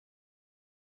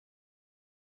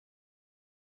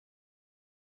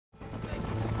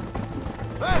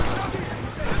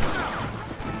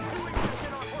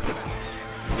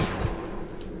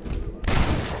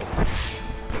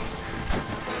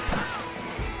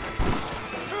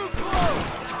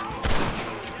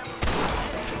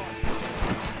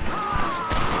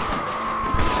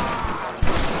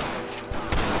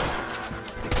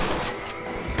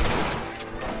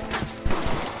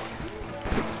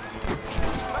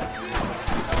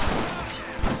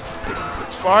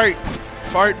Fight!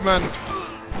 Fight, men!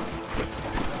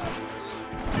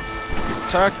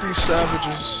 Attack these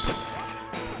savages.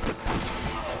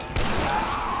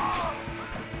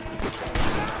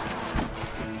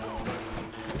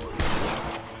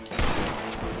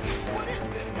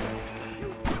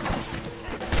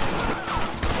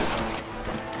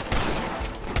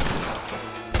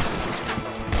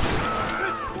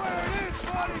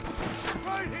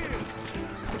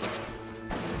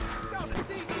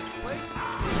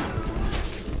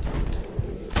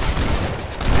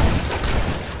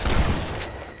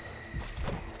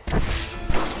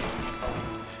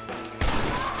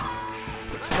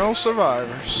 No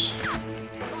survivors.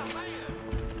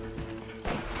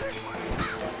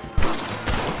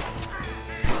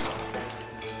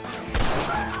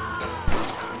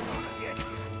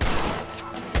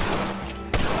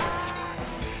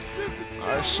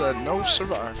 I said no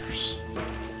survivors.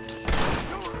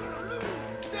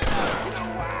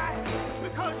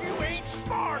 Because you ain't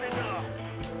smart enough.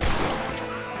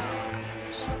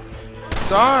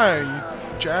 Die,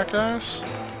 you jackass.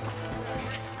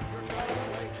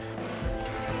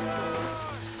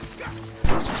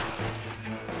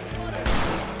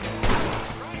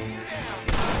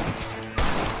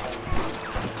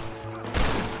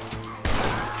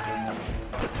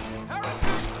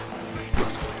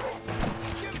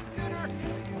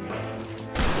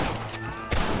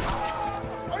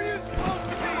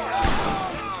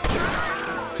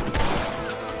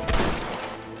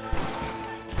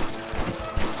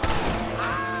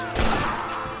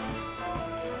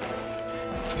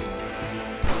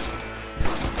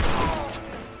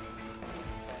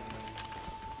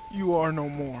 You are no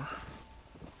more.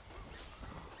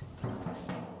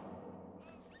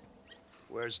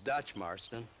 Where's Dutch,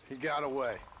 Marston? He got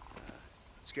away.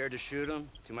 Scared to shoot him?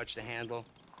 Too much to handle?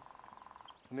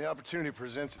 When the opportunity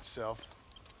presents itself,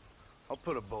 I'll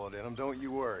put a bullet in him, don't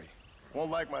you worry.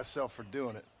 Won't like myself for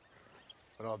doing it,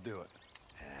 but I'll do it.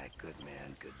 Ah, good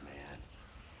man, good man.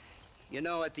 You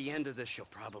know, at the end of this, you'll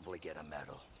probably get a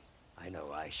medal. I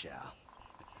know I shall.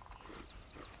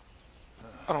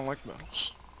 I don't like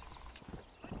medals.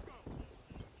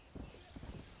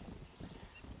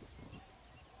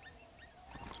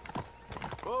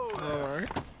 Alright.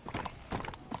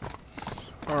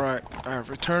 Alright, I have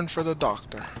returned for the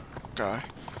doctor guy.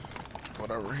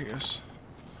 Whatever he is.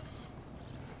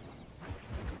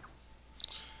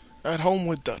 At home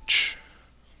with Dutch.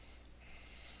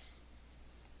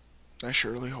 I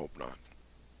surely hope not.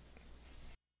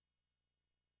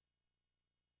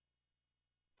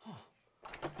 Oh,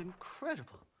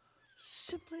 incredible.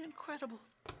 Simply incredible.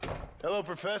 Hello,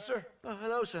 Professor.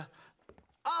 Hello, sir.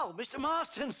 Oh, Mr.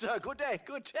 Marston, sir. Good day,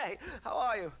 good day. How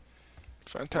are you?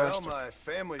 Fantastic. Well, my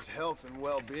family's health and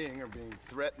well-being are being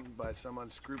threatened by some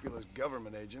unscrupulous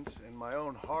government agents, and my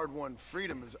own hard-won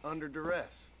freedom is under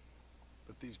duress.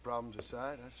 But these problems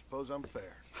aside, I suppose I'm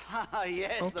fair.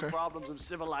 Yes, Okay. the problems of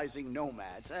civilizing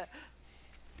nomads.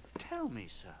 Tell me,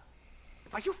 sir,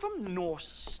 are you from Norse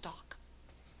stock?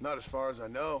 Not as far as I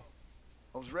know.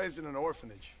 I was raised in an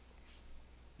orphanage.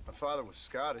 My father was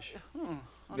Scottish.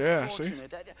 Yeah, see?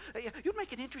 Unfortunate. You'd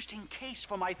make an interesting case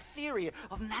for my theory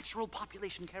of natural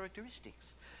population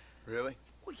characteristics. Really?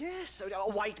 Well, yes, a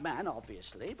white man,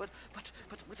 obviously, but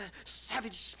with a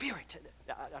savage spirit.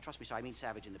 Trust me, sir, I mean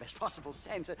savage in the best possible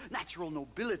sense. Natural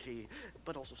nobility,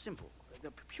 but also simple,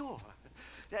 pure.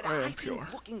 I am I've pure. been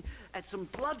looking at some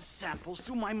blood samples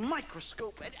through my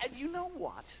microscope, and you know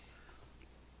what?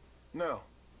 No.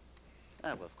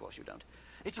 Well, of course you don't.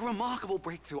 It's a remarkable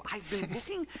breakthrough. I've been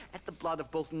looking at the blood of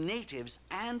both natives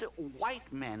and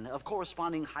white men of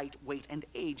corresponding height, weight, and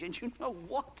age, and you know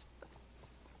what?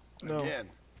 No. Again,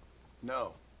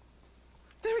 no.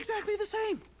 They're exactly the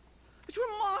same. It's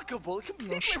remarkable. It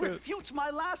completely shit. refutes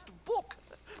my last book.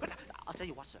 But I'll tell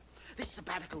you what, sir. This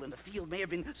sabbatical in the field may have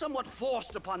been somewhat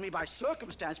forced upon me by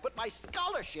circumstance, but my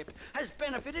scholarship has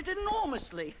benefited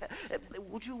enormously.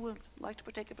 Would you like to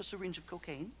partake of a syringe of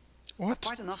cocaine? What?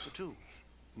 Quite enough for two.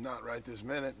 Not right this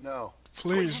minute, no.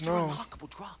 Please, It's a no. remarkable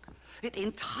drug. It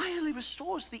entirely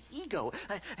restores the ego.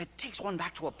 It takes one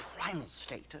back to a primal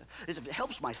state. It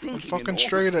helps my thinking. I'm fucking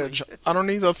straight edge. enormously. I don't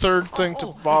need a third thing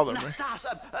to bother me.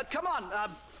 Nastas, come on.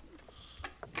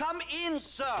 Come in,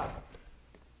 sir.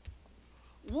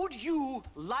 Would you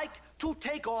like to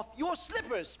take off your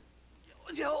slippers?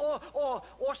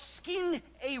 Or skin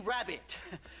a rabbit?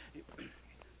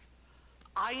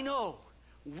 I know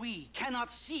we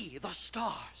cannot see the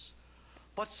stars,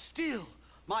 but still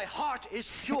my heart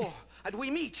is pure, and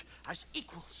we meet as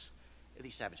equals.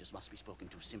 These savages must be spoken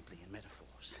to simply in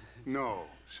metaphors. No,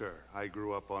 sir. I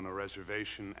grew up on a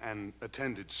reservation and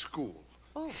attended school.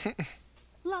 Oh,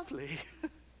 Lovely.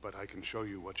 But I can show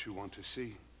you what you want to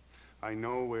see. I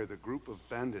know where the group of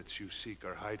bandits you seek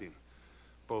are hiding.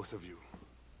 Both of you.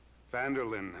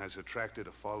 Vanderlyn has attracted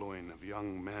a following of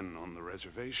young men on the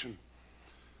reservation.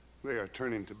 They are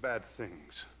turning to bad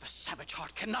things. The savage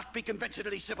heart cannot be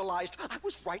conventionally civilized. I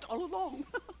was right all along.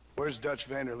 Where's Dutch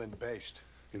Vanderlyn based?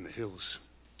 In the hills.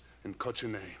 In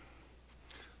Cochene.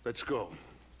 Let's go.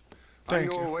 Thank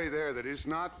I know you. a way there that is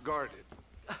not guarded.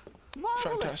 Marvelous.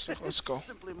 Fantastic. Let's go.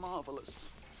 Simply marvelous.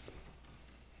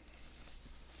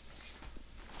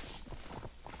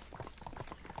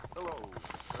 Hello,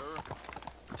 sir.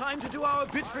 Time to do our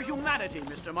bit for humanity,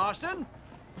 Mr. Marston.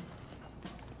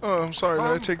 Oh, I'm sorry. Did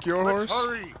I take your Let's horse?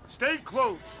 hurry. Stay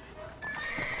close.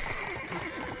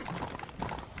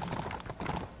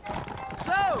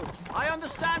 So, I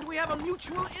understand we have a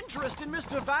mutual interest in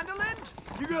Mr. Vanderlyn?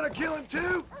 You gonna kill him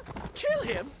too? Kill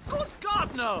him? Good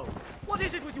God, no! What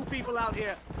is it with you people out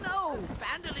here? No,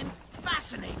 Vanderlyn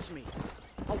fascinates me.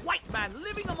 A white man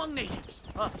living among natives.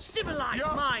 A civilized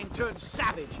mind turned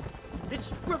savage.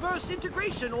 It's reverse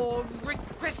integration or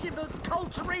regressive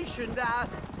acculturation.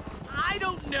 I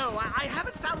don't know. I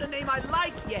haven't found a name I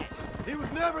like yet. He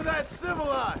was never that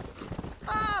civilized.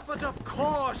 Ah, but of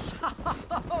course.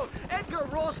 Edgar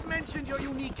Ross mentioned your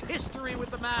unique history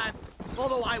with the man.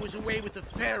 Although I was away with the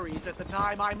fairies at the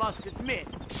time, I must admit.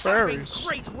 Fairies? Surfing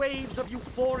great waves of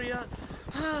euphoria.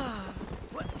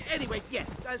 Well, anyway, yes.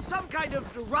 Some kind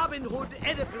of Robin Hood,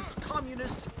 Oedipus,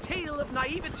 communist tale of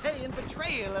naivete and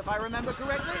betrayal, if I remember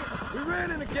correctly. We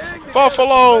ran in a gang together,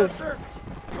 Buffalo! Professor.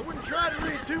 I wouldn't try to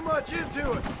read too much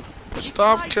into it.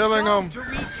 Stop My killing job him. to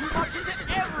read too much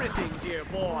into everything, dear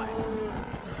boy.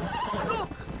 Look,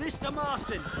 Mr.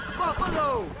 Marston,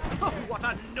 Buffalo. Oh, what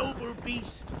a noble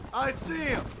beast. I see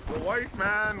him. The white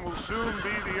man will soon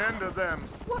be the end of them.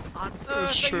 What on It's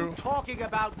earth are true. you talking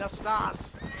about,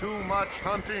 Nastas? Too much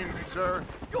hunting, sir.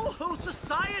 Your whole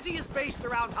society is based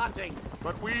around hunting.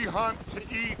 But we hunt to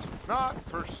eat, not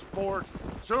for sport.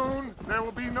 Soon, there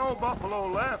will be no buffalo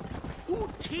left. Who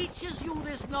teaches you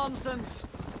this nonsense?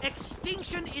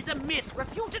 Extinction is a myth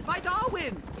refuted by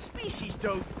Darwin. Species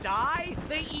don't die,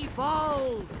 they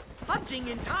evolve. Hunting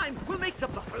in time will make the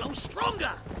buffalo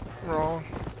stronger. Wrong.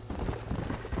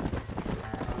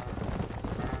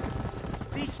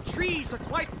 These trees are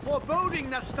quite foreboding,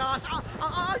 Nastas.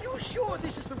 Are you sure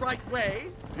this is the right way?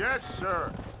 Yes,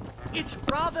 sir. It's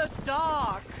rather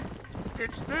dark.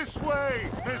 It's this way,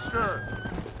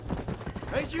 mister.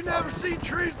 Ain't you never seen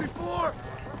trees before?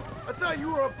 I thought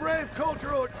you were a brave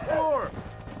cultural explorer.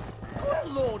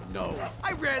 Good Lord, no.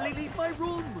 I rarely leave my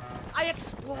room. I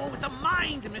explore with the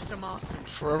mind, Mr. Marston.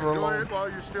 Forever Do alone. it while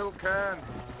you still can.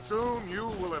 Soon you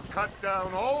will have cut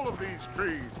down all of these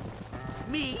trees.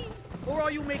 Me? Or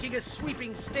are you making a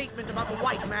sweeping statement about the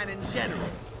white man in general?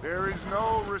 There is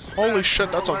no respect. Holy shit,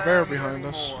 for that's a the bear land behind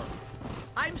us. anymore.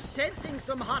 I'm sensing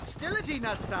some hostility,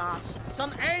 Nastas.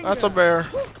 Some anger. That's a bear.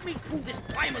 Walk me through this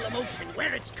primal emotion,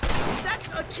 where it's coming. Is that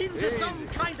akin to some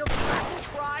kind of battle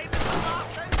cry, Mr.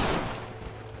 Marston?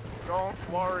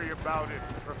 Don't worry about it,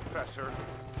 Professor.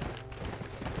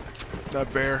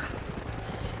 That bear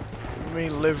may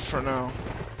live for now,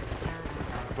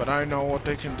 but I know what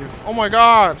they can do. Oh my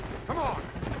god! Come on.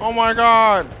 Oh my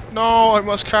god! No, I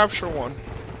must capture one.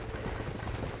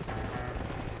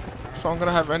 If I'm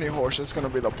gonna have any horse, it's gonna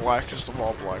be the blackest of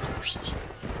all black horses.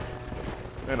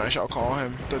 And I shall call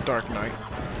him the Dark Knight.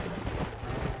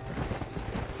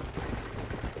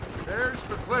 There's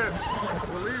the cliff.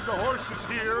 We'll leave the horses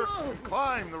here and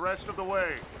climb the rest of the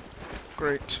way.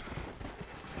 Great.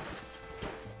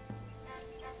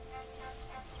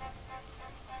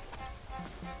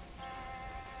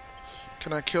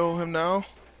 Can I kill him now?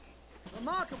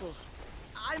 Remarkable.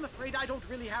 I'm afraid I don't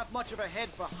really have much of a head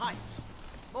for heights.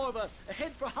 More of a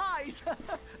head for highs.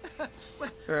 Well,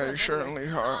 Yeah, you anyway, certainly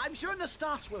are. I'm sure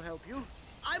Nastas will help you.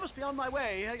 I must be on my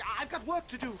way. I've got work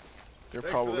to do. You're Thanks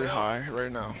for probably the help. high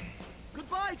right now.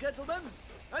 Goodbye, gentlemen.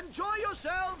 Enjoy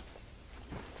yourselves.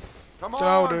 Come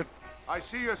Doubt on. it. I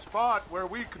see a spot where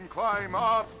we can climb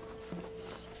up.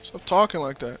 Stop talking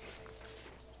like that.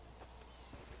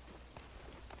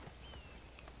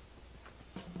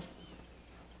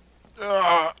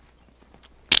 Ugh.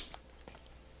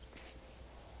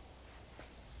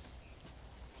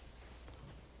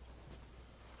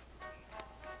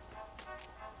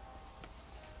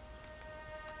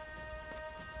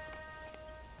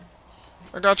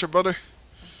 I got you, buddy.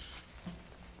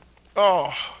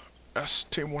 Oh, that's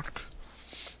teamwork.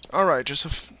 Alright,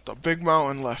 just a big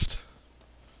mountain left.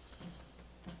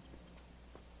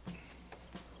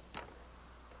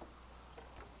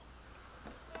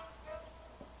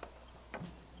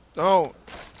 Oh,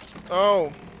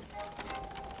 Oh.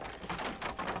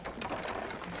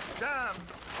 Damn!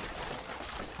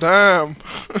 Damn.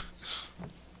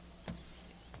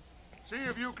 See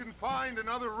if you can find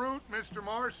another route, Mr.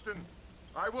 Marston.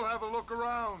 I will have a look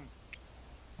around.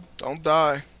 Don't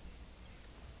die.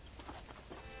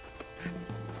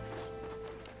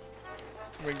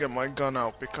 Let me get my gun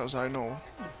out because I know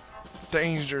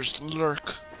dangers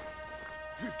lurk.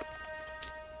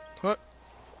 What?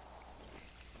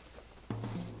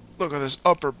 Look at this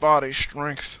upper body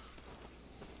strength.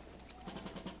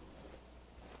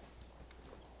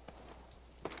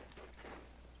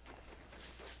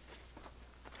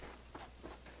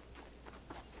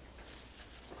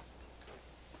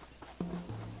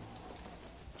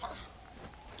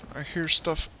 I hear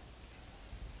stuff.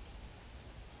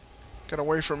 Get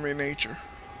away from me, nature.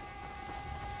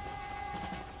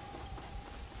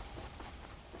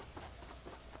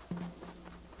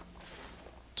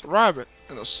 It's a rabbit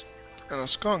and a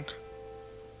skunk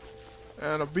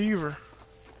and a beaver.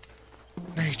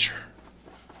 Nature,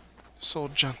 so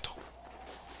gentle.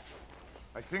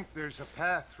 I think there's a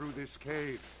path through this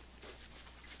cave.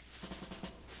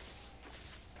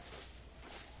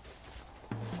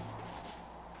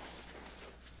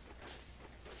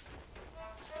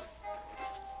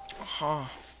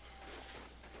 Aha.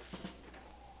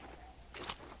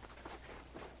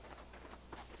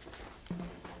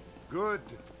 Good.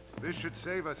 This should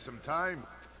save us some time.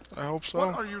 I hope so.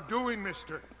 What are you doing,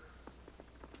 mister?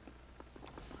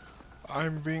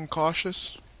 I'm being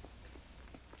cautious.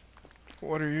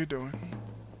 What are you doing?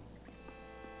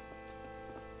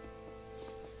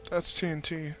 That's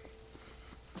TNT.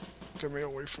 Get me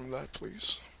away from that,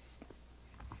 please.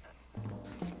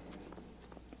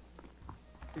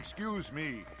 Excuse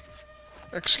me.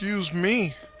 Excuse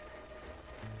me.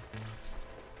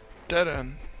 Dead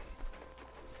end.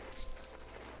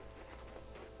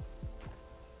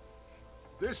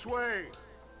 This way.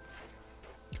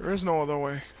 There is no other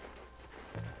way.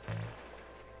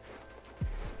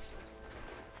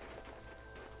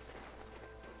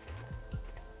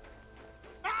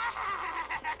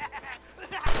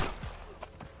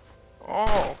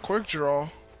 Oh, quick draw.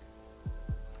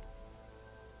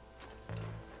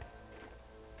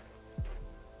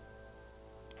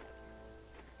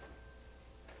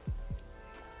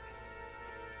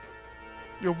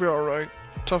 You'll be alright.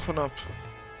 Toughen up.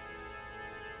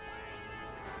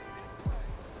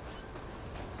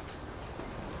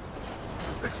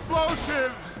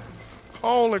 Explosives!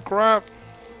 Holy crap.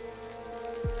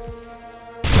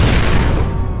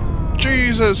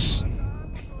 Jesus!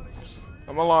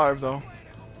 I'm alive though.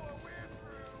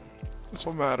 That's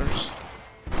what matters.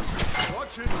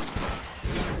 Watch it!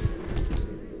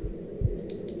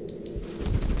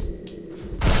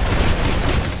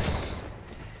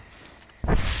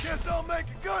 Guess I'll make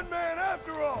a gunman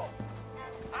after all.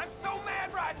 I'm so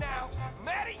mad right now.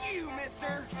 Mad at you,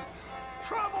 mister.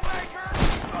 Troublemaker!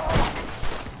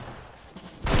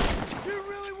 You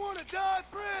really want to die,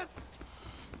 friend?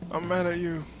 I'm mad at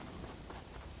you.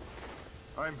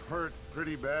 I'm hurt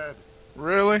pretty bad.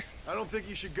 Really? I don't think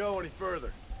you should go any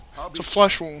further. I'll It's be a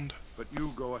flesh wound. but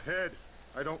you go ahead.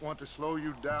 I don't want to slow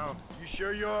you down. You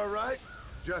sure you're all right?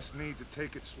 Just need to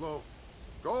take it slow.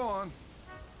 Go on.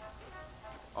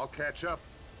 I'll catch up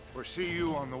or see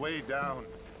you on the way down.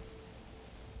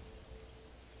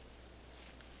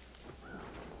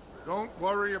 Don't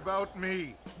worry about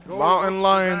me. Go Mountain look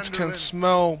lions for can Vanderlyn.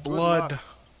 smell Good blood. luck.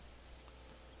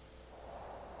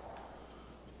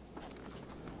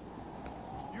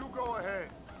 You go ahead.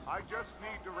 I just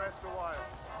need to rest a while.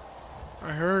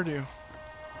 I heard you.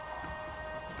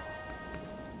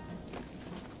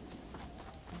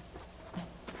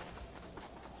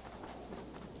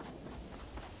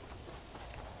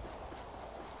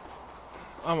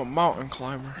 I'm a mountain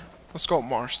climber. Let's go,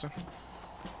 Marston.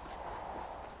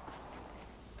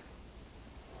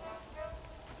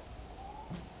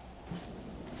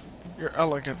 You're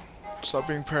elegant. Stop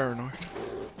being paranoid.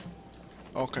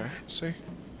 Okay, see?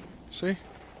 See?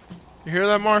 You hear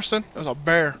that, Marston? There's a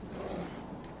bear.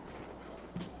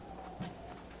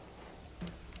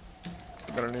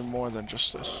 We're gonna need more than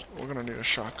just this. We're gonna need a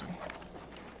shotgun.